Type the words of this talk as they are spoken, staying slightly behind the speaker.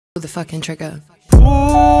The fucking trigger.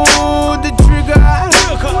 Pull the trigger.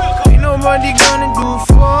 Ain't nobody gonna do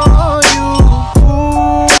for you.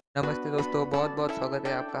 नमस्ते दोस्तों, बहुत बहुत स्वागत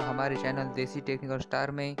है आपका हमारे चैनल देसी टेक्निकल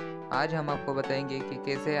स्टार में। आज हम आपको बताएंगे कि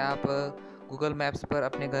कैसे आप गूगल मैप्स पर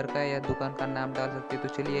अपने घर का या दुकान का नाम डाल सकते हैं।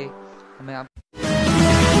 तो चलिए हमें आप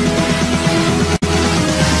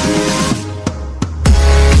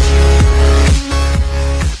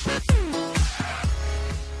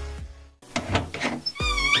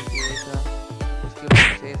उसके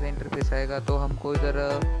बाद से ऐसा इंटरफेस आएगा। तो हमको इधर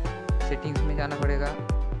सेटिंग्स में जाना पड़ेगा।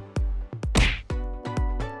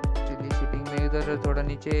 चलिए सेटिंग में इधर थोड़ा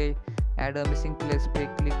नीचे ऐड अ मिसिंग प्लेस पे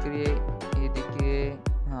क्लिक करिए। ये देखिए,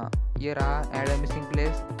 हाँ ये रहा ऐड अ मिसिंग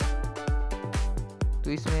प्लेस।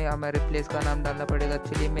 तो इसमें हमारे प्लेस का नाम डालना पड़ेगा।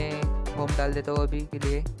 चलिए मैं होम डाल देता हूँ अभी के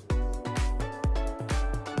लिए।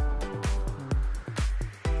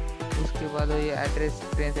 उसके बाद ये एड्रेस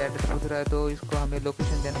ट्रेन से एड्रेस पूछ रहा है, तो इसको हमें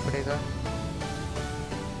लोकेशन देना पड़ेगा।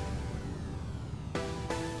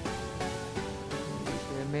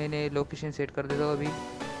 मैंने लोकेशन सेट कर देता हूँ अभी।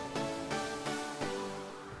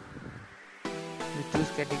 चूज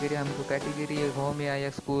कैटेगरी, हमको कैटेगरी है होम या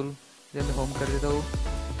स्कूल, जब मैं होम कर देता हूँ।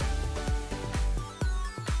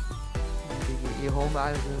 ये होम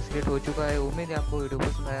आज सिलेक्ट हो चुका है। उम्मीद है आपको वीडियो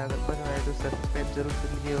पसंद आया। अगर पसंद आया तो सब्सक्राइब जरूर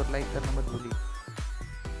कर लीजिए और लाइक करना मत भूलिए।